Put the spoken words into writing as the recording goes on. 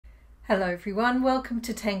Hello everyone, welcome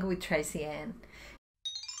to Tangle with Tracy Ann.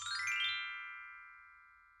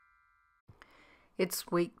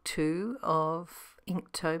 It's week 2 of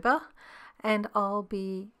Inktober and I'll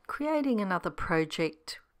be creating another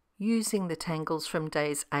project using the tangles from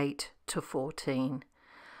days 8 to 14.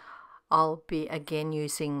 I'll be again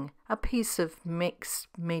using a piece of mixed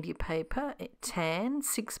media paper, tan,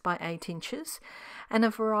 6 by 8 inches, and a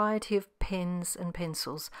variety of pens and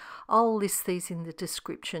pencils. I'll list these in the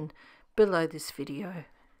description below this video.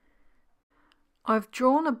 I've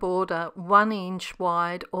drawn a border 1 inch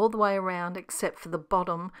wide all the way around except for the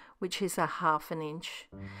bottom, which is a 1/2 inch.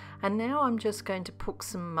 And now I'm just going to put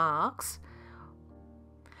some marks.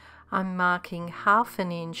 I'm marking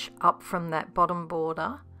 1/2 inch up from that bottom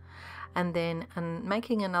border, and then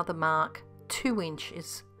making another mark 2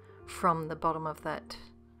 inches from the bottom of that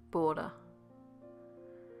border.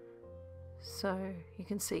 So you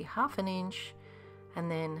can see 1/2 inch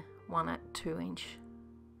and then one at 2 inch.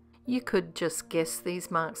 You could just guess these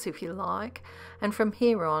marks if you like, and from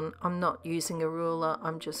here on I'm not using a ruler,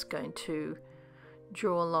 I'm just going to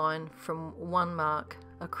draw a line from one mark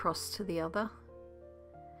across to the other,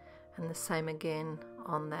 and the same again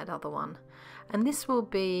on that other one. And this will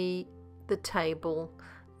be the table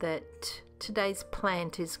that today's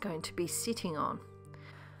plant is going to be sitting on.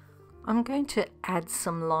 I'm going to add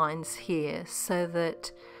some lines here so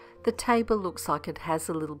that the table looks like it has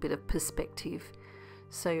a little bit of perspective.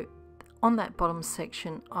 So on that bottom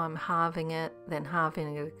section I'm halving it, then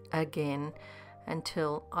halving it again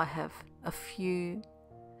until I have a few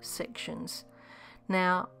sections.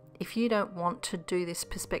 Now if you don't want to do this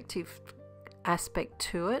perspective aspect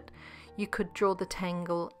to it, you could draw the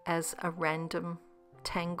tangle as a random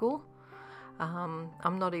tangle.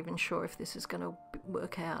 I'm not even sure if this is going to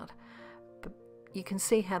work out, but you can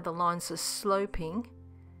see how the lines are sloping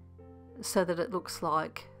so that it looks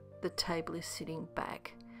like the table is sitting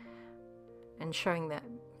back and showing that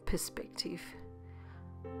perspective.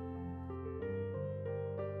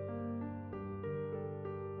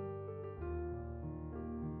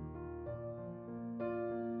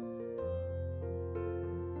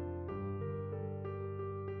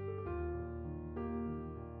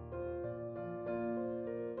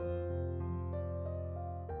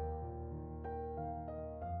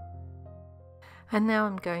 And now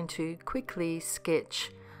I'm going to quickly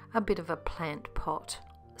sketch a bit of a plant pot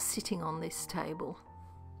sitting on this table.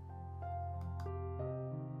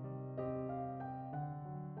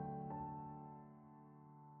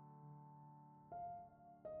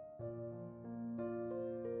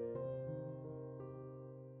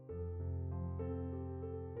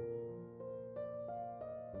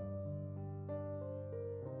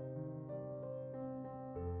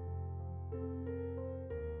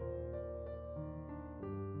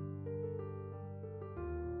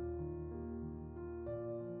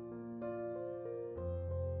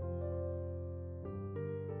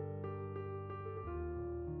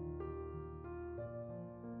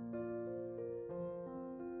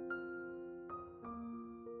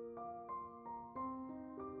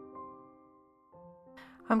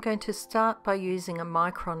 I'm going to start by using a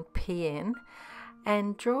micron pen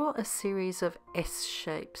and draw a series of S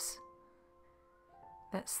shapes.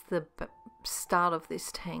 That's the start of this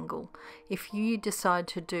tangle. If you decide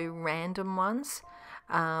to do random ones,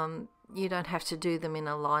 you don't have to do them in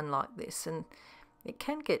a line like this, and it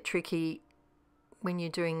can get tricky when you're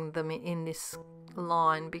doing them in this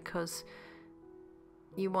line because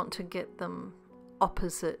you want to get them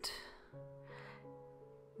opposite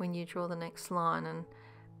when you draw the next line. And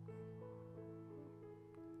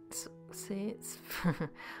see, it's I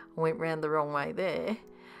went round the wrong way there.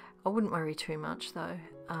 I wouldn't worry too much though.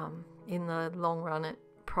 In the long run it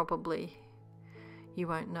probably you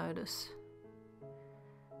won't notice.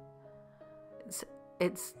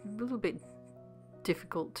 It's a little bit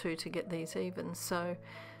difficult too to get these even, so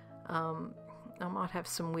I might have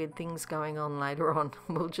some weird things going on later on.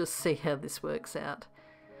 We'll just see how this works out.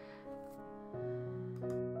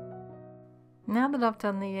 Now that I've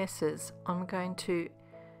done the S's, I'm going to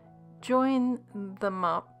join them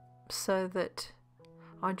up so that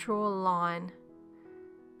I draw a line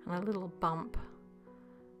and a little bump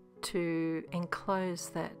to enclose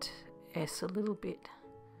that S a little bit,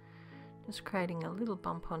 just creating a little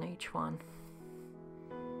bump on each one.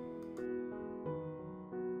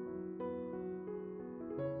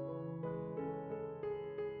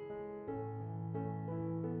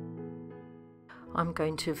 I'm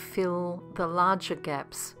going to fill the larger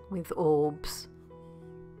gaps with orbs.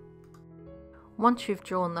 Once you've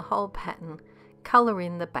drawn the whole pattern, colour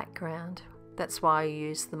in the background. That's why I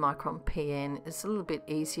use the micron pen. It's a little bit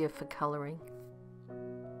easier for colouring.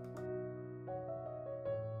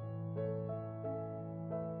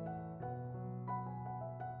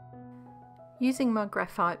 Using my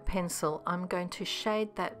graphite pencil, I'm going to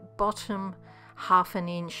shade that bottom 1/2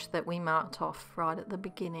 inch that we marked off right at the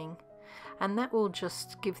beginning, and that will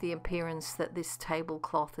just give the appearance that this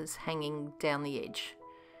tablecloth is hanging down the edge.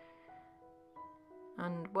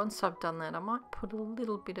 And once I've done that, I might put a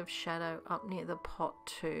little bit of shadow up near the pot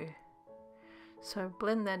too. So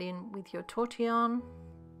blend that in with your tortillon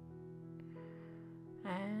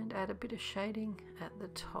and add a bit of shading at the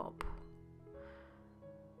top.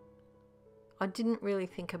 I didn't really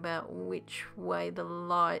think about which way the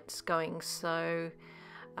light's going, so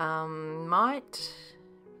might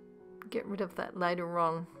get rid of that later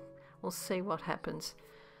on. We'll see what happens.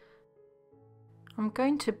 I'm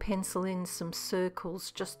going to pencil in some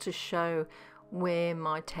circles just to show where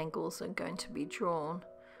my tangles are going to be drawn.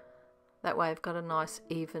 That way I've got a nice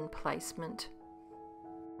even placement.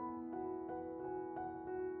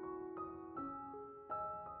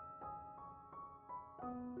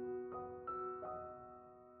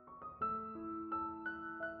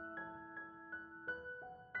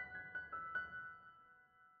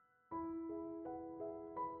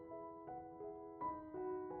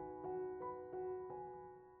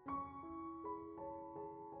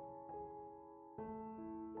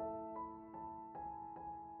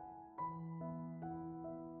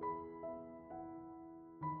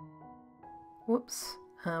 Whoops,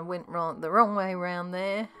 went the wrong way around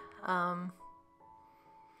there. I'll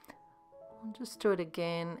just do it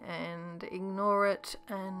again and ignore it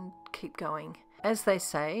and keep going. As they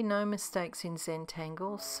say, no mistakes in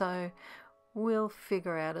Zentangle, so we'll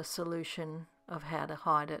figure out a solution of how to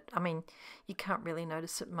hide it. I mean, you can't really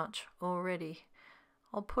notice it much already.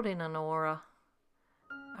 I'll put in an aura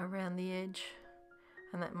around the edge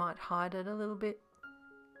and that might hide it a little bit.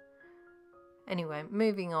 Anyway,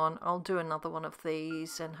 moving on, I'll do another one of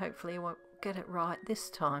these and hopefully I won't get it right this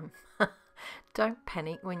time. Don't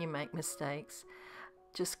panic when you make mistakes.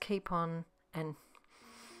 Just keep on and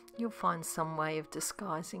you'll find some way of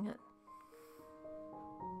disguising it.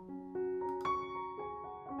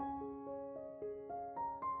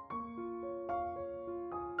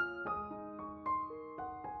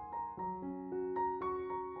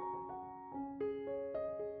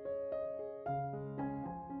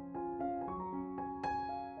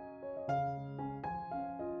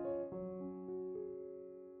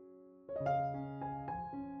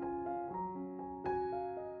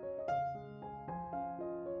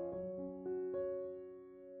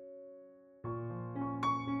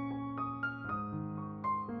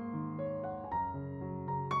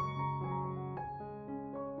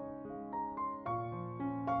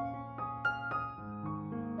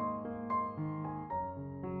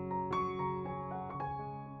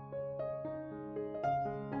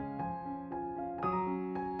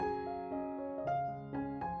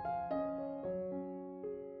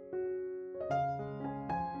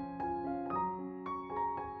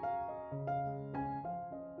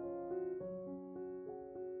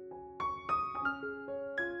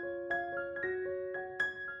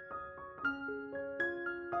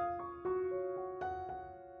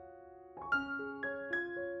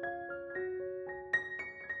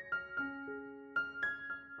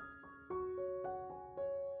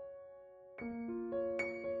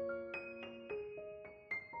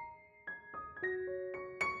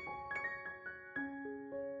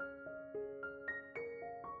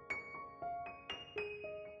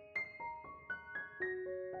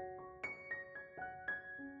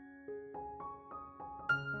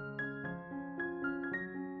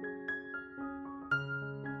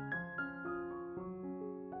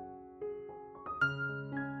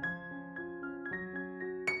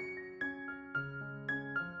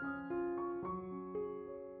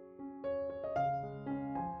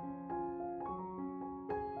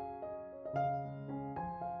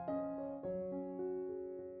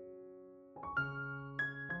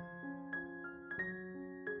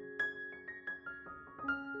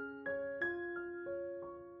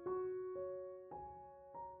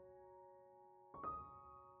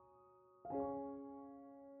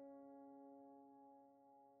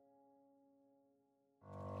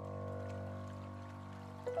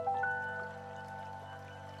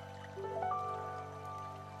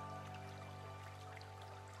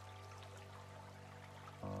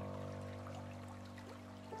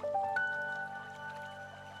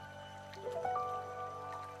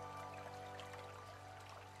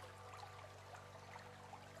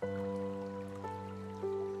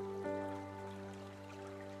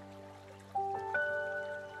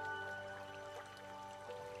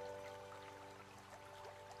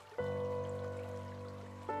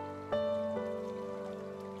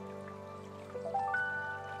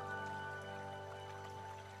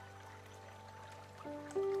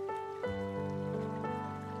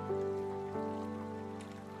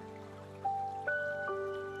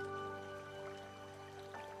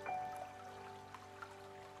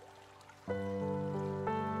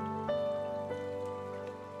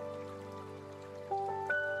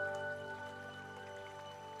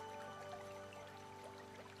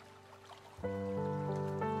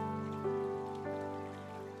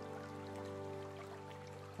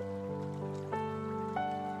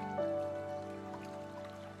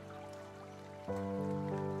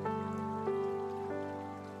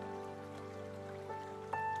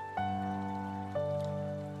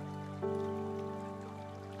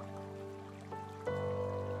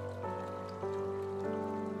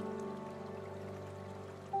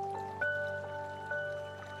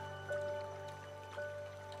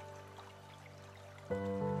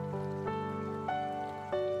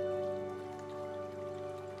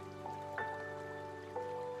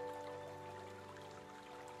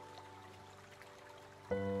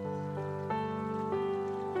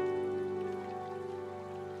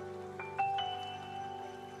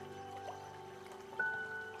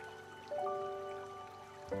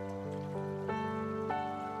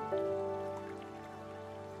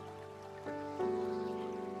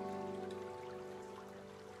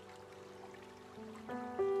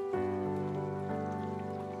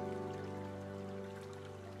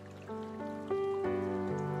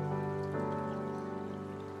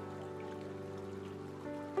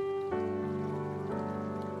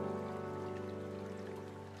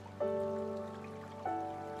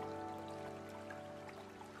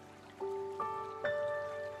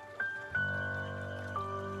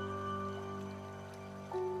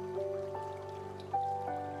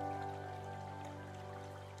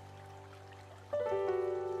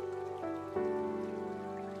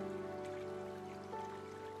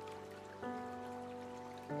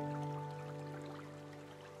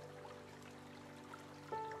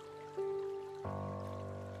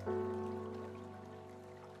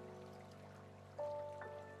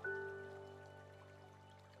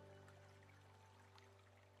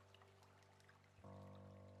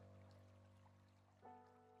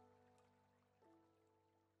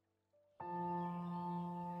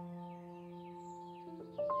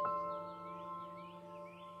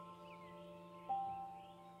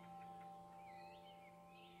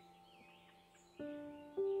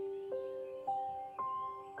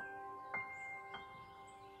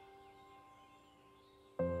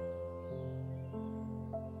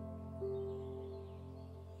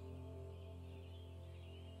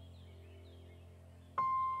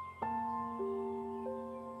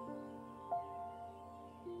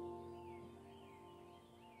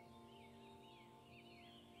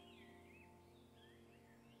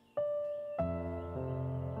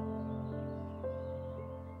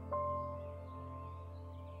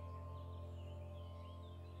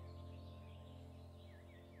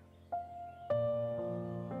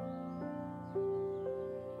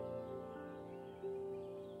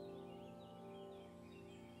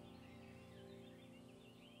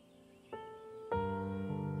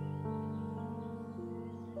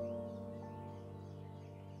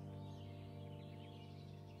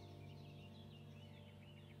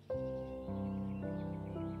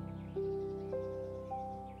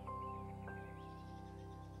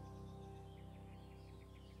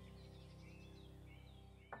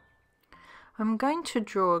 I'm going to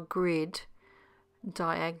draw a grid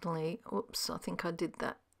diagonally. Oops, I think I did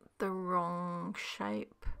that the wrong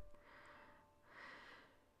shape.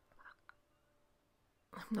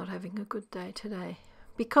 I'm not having a good day today.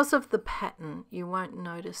 Because of the pattern, you won't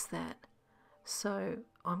notice that. So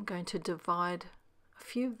I'm going to divide a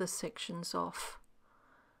few of the sections off,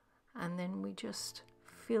 and then we just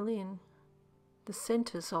fill in the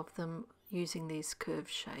centers of them using these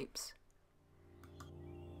curved shapes.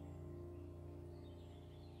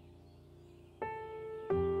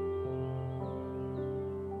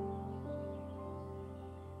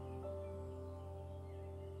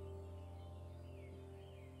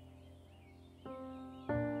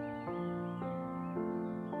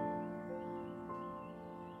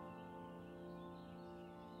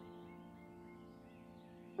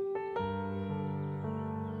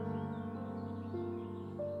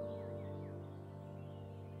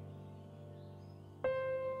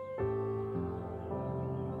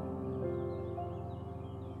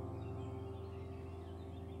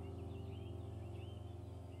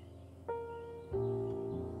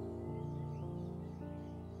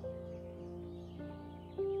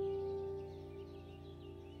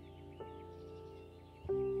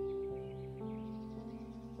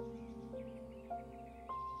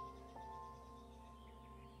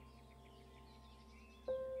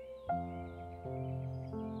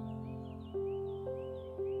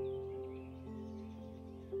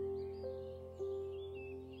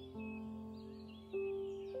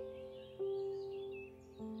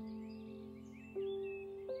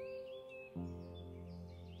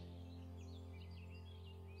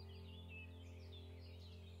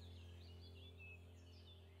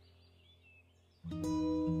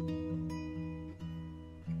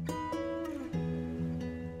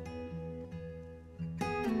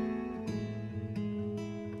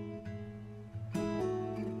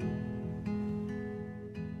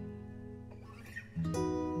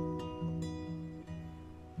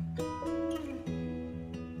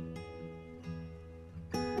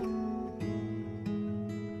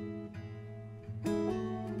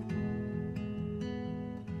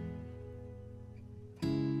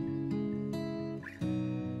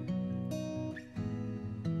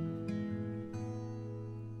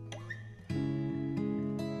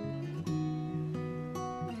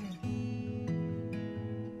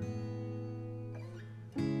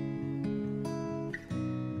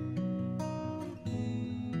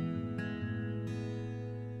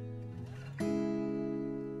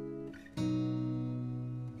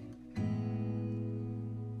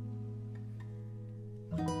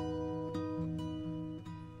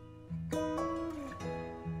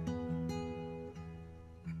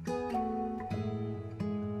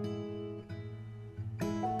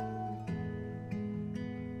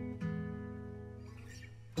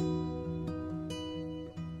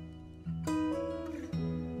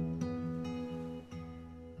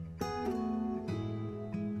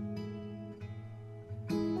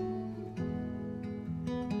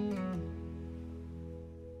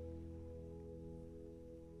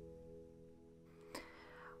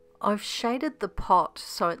 I've shaded the pot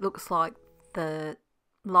so it looks like the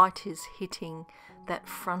light is hitting that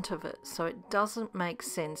front of it, so it doesn't make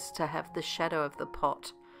sense to have the shadow of the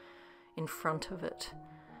pot in front of it.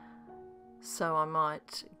 So I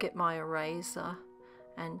might get my eraser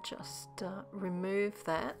and just remove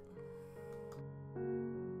that.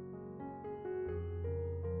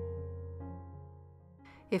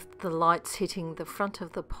 If the light's hitting the front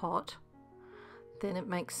of the pot, then it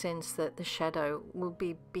makes sense that the shadow will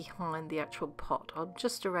be behind the actual pot. I'm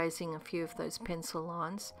just erasing a few of those pencil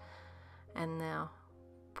lines, and now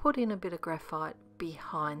put in a bit of graphite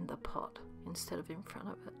behind the pot instead of in front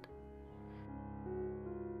of it.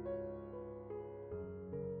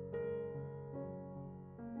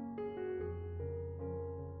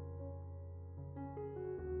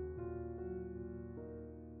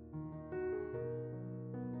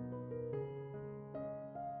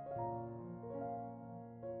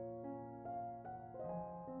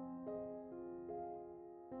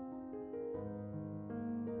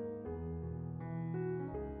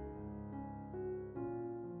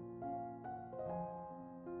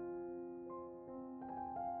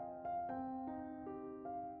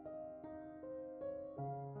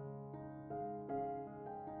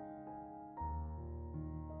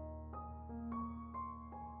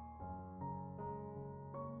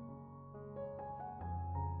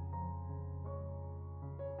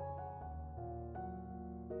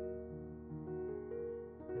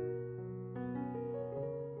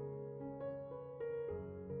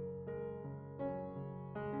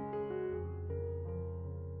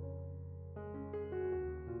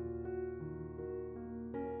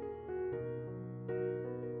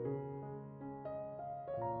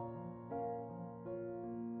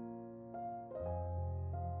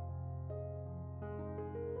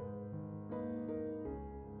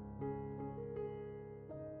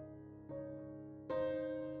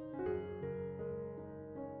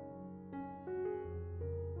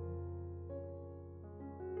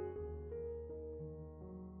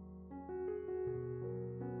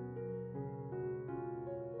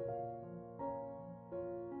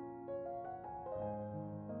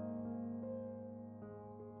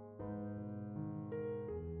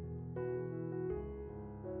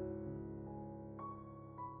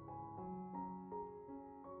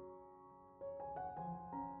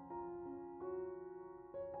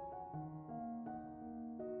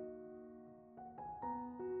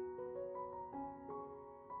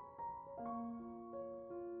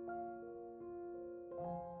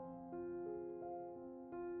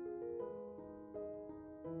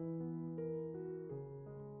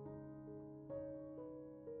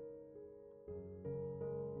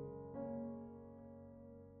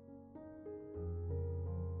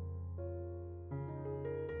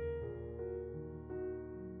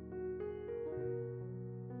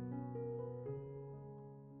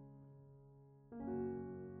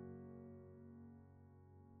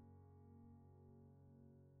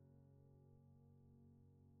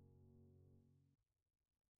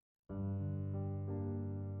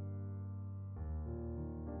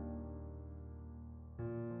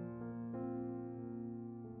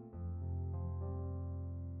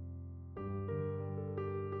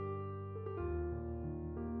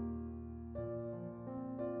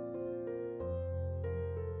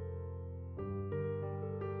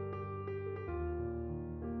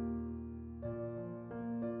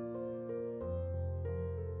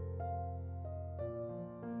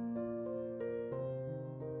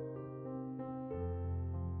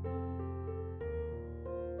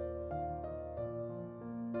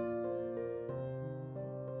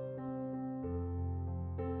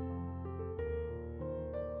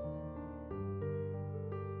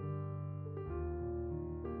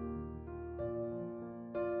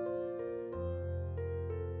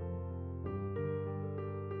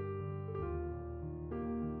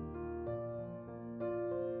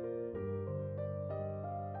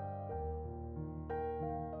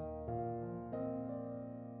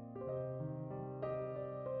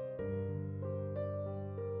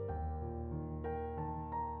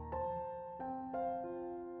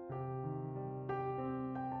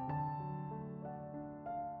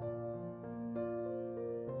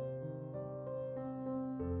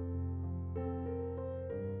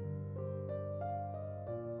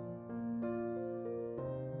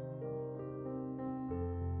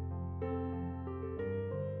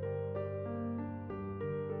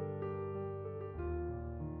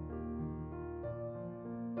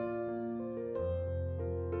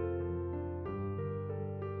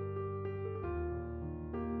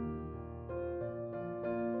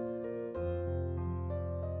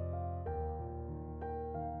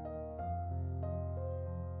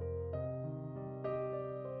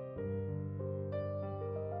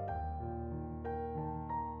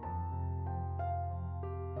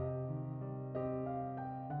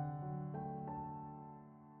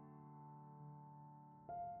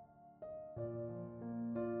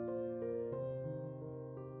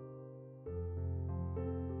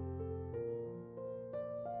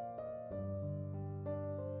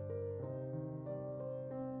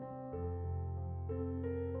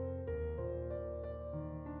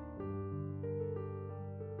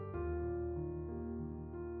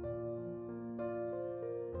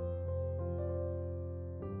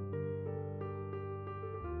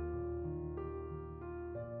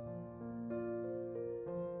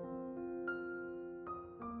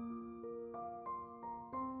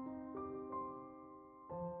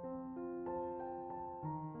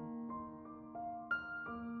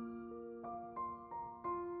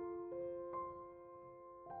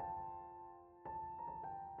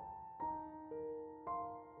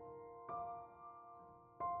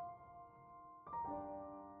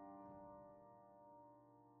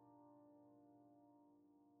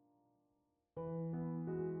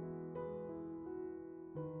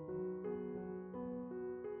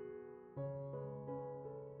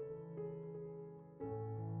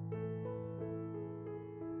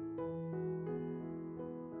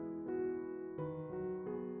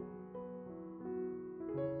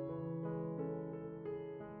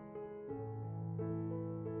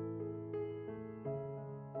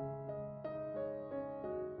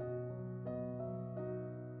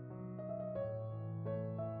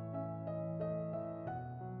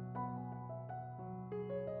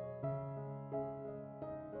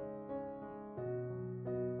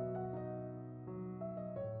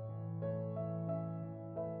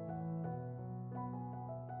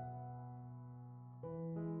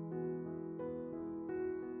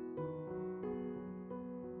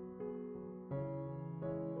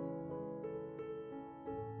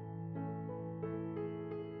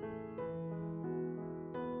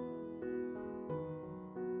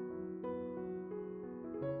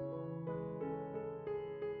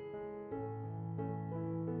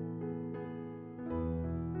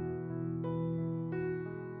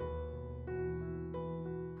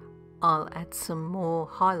 I'll add some more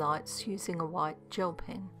highlights using a white gel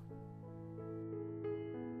pen.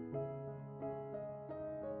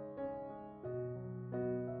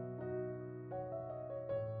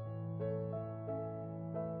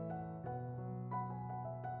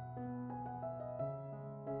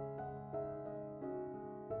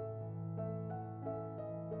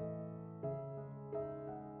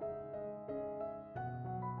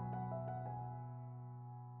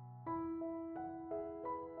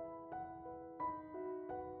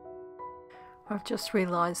 I've just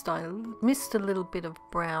realised I missed a little bit of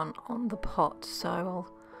brown on the pot, so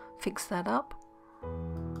I'll fix that up.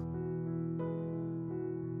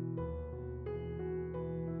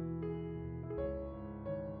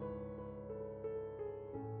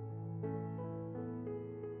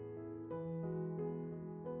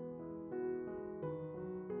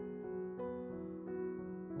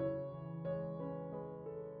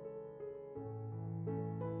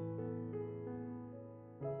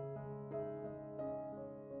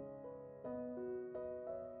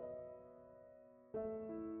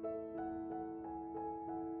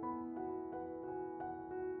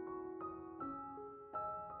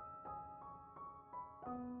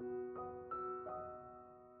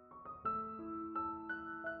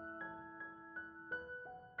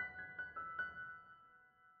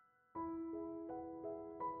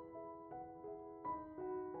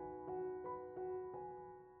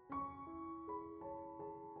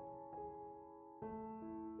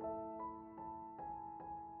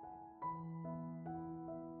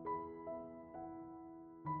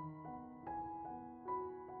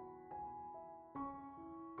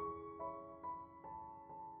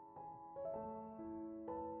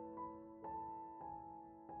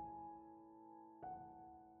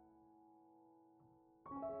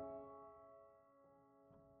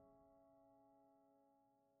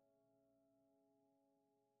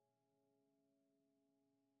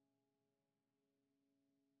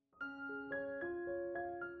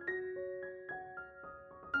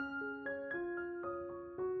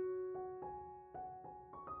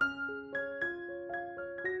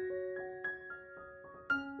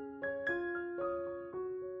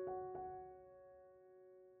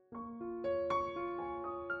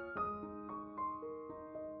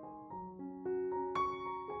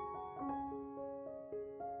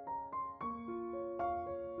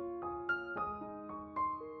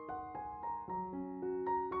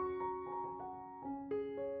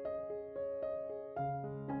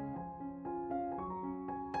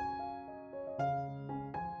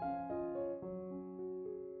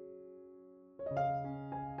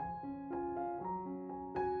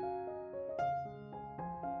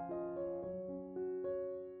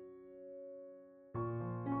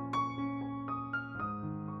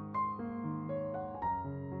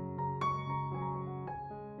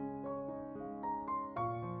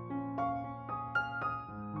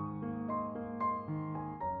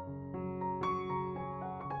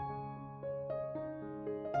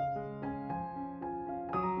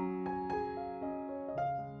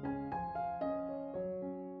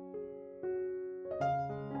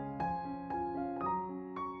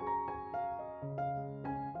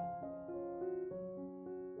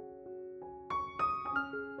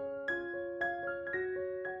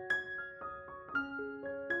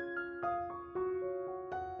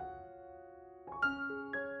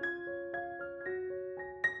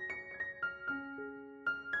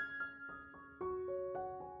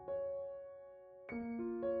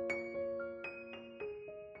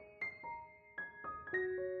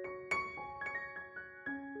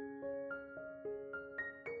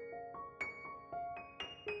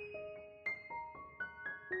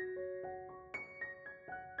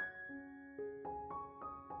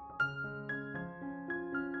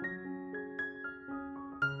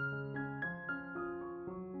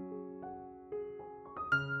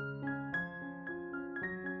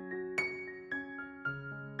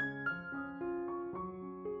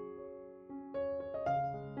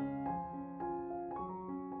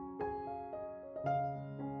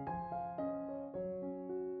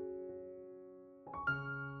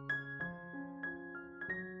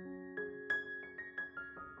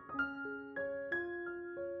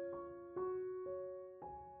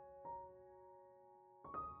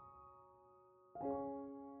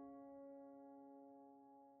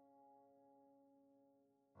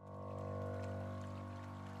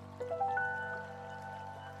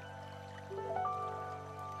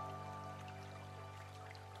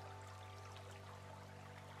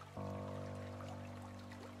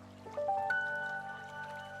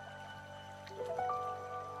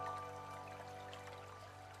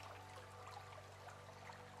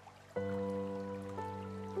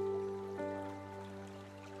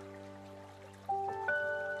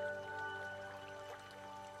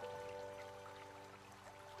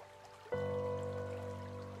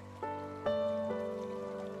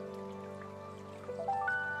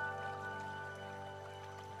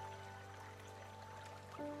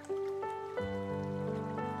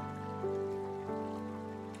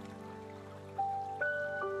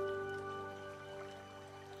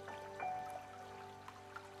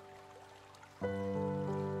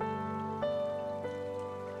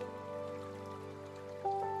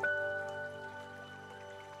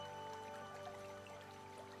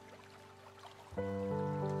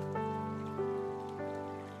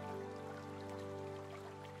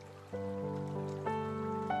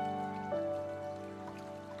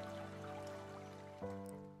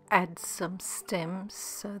 add some stems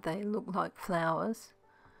so they look like flowers.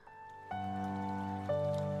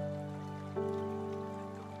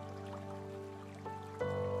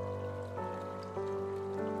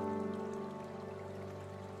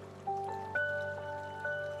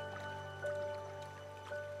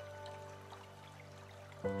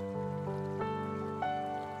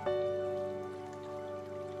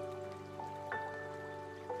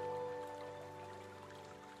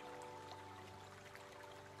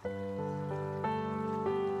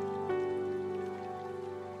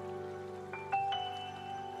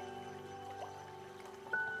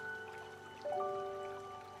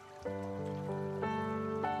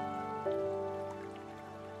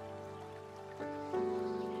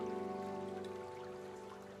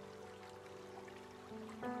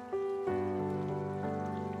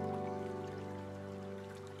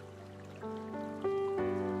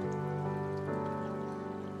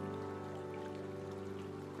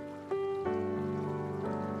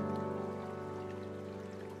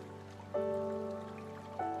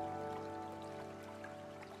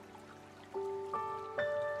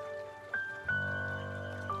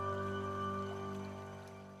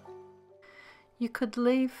 You could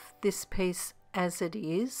leave this piece as it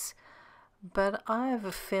is, but I have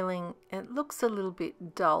a feeling it looks a little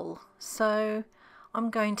bit dull, so I'm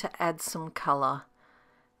going to add some colour.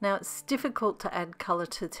 Now it's difficult to add colour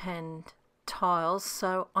to tan tiles,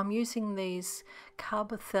 so I'm using these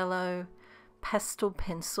CarbOthello pastel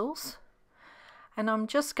pencils, and I'm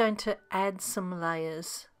just going to add some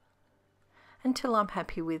layers until I'm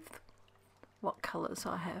happy with what colours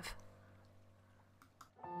I have.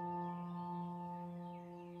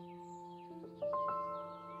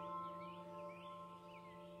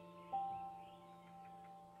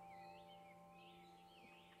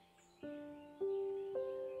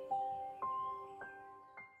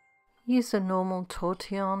 Use a normal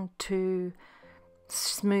tortillon to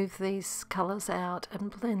smooth these colours out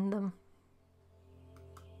and blend them.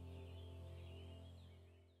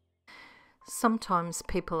 Sometimes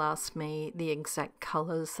people ask me the exact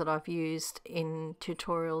colours that I've used in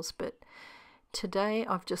tutorials, but today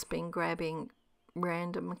I've just been grabbing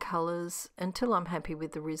random colours until I'm happy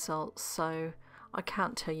with the results, so I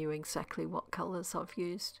can't tell you exactly what colours I've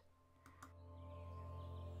used.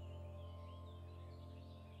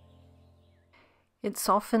 It's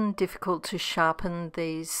often difficult to sharpen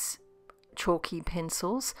these chalky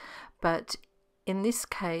pencils, but in this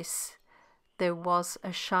case there was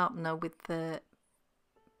a sharpener with the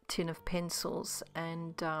tin of pencils,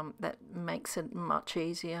 and that makes it much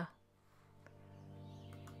easier.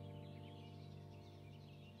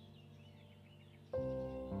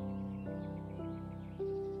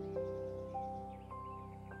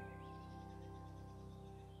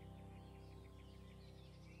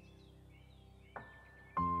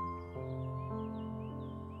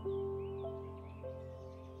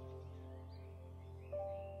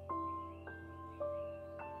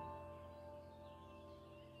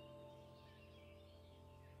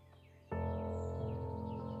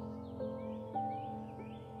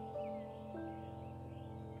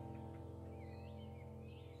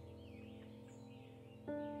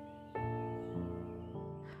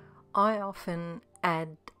 I often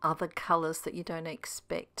add other colours that you don't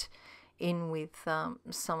expect in with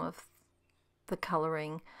some of the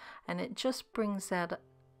colouring, and it just brings out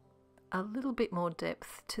a little bit more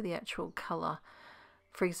depth to the actual colour.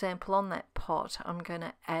 For example, on that pot I'm going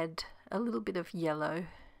to add a little bit of yellow,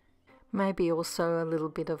 maybe also a little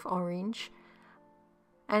bit of orange,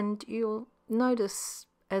 and you'll notice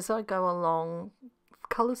as I go along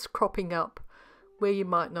colours cropping up where you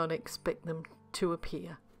might not expect them to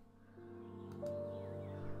appear.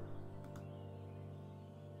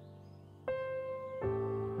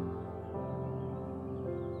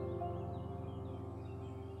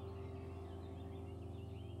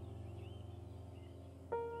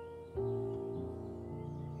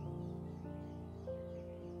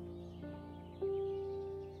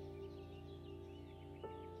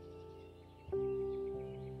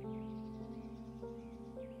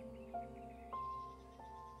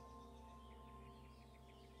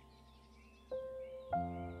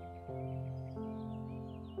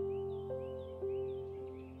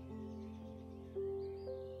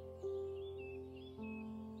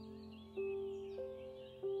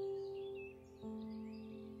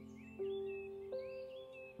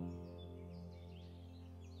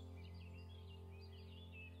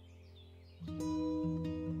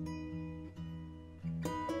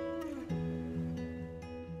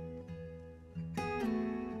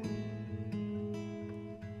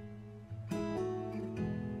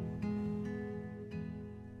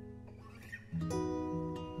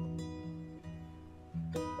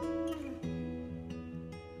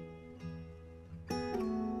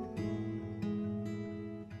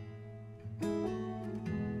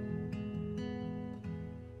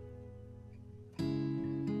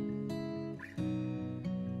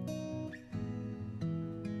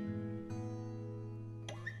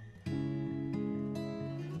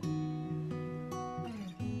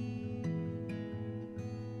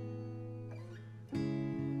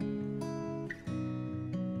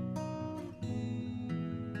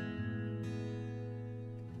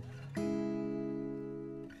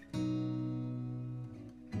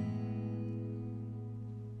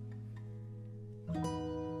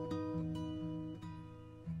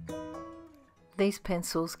 these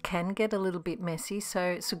pencils can get a little bit messy, so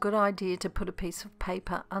it's a good idea to put a piece of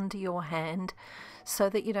paper under your hand so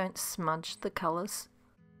that you don't smudge the colours.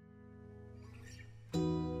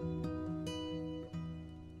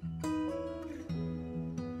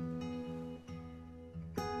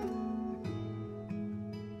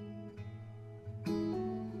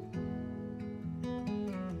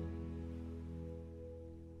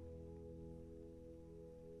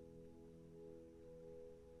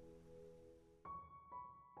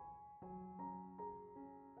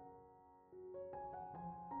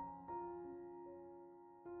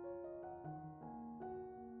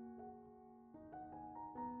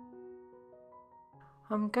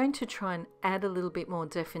 I'm going to try and add a little bit more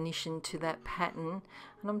definition to that pattern,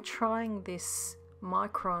 and I'm trying this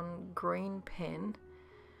micron green pen,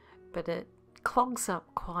 but it clogs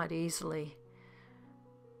up quite easily.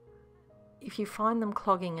 If you find them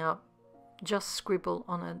clogging up, just scribble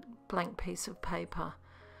on a blank piece of paper.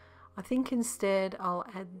 I think instead I'll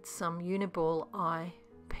add some Uniball-eye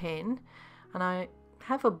pen, and I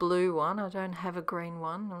have a blue one, I don't have a green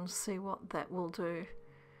one. I'll see what that will do.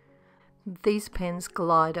 These pens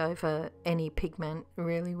glide over any pigment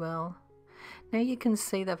really well. Now you can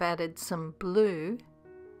see they've added some blue,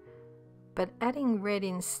 but adding red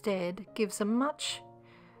instead gives a much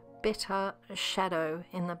better shadow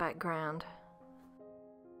in the background.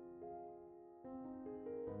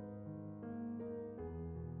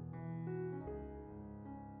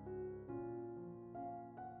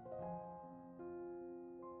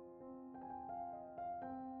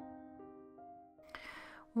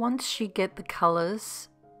 Once you get the colours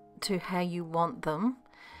to how you want them,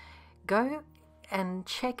 go and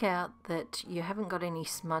check out that you haven't got any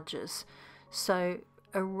smudges. So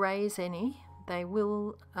erase any, they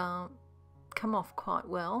will come off quite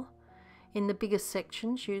well. In the bigger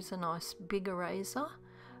sections, use a nice big eraser.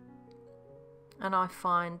 And I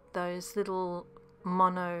find those little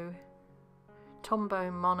Tombow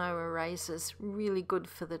mono erasers really good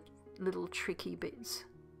for the little tricky bits.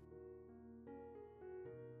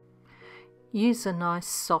 Use a nice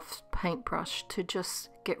soft paintbrush to just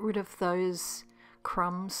get rid of those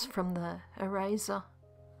crumbs from the eraser.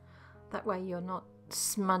 That way you're not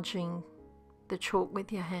smudging the chalk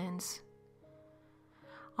with your hands.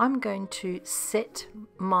 I'm going to set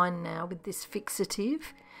mine now with this fixative,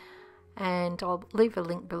 and I'll leave a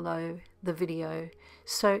link below the video.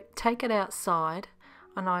 So take it outside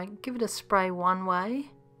and I give it a spray one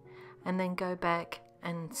way and then go back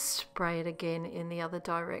and spray it again in the other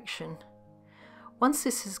direction. Once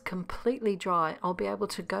this is completely dry, I'll be able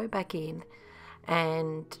to go back in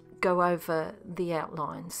and go over the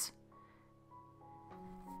outlines.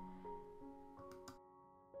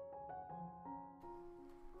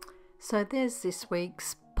 So there's this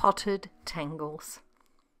week's potted tangles.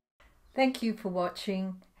 Thank you for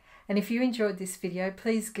watching, and if you enjoyed this video,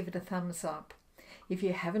 please give it a thumbs up. If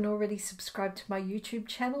you haven't already subscribed to my YouTube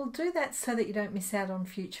channel, do that so that you don't miss out on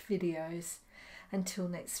future videos. Until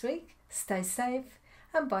next week, stay safe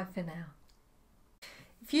and bye for now.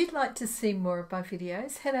 If you'd like to see more of my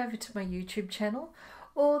videos, head over to my YouTube channel,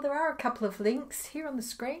 or there are a couple of links here on the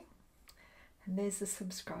screen, and there's the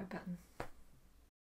subscribe button.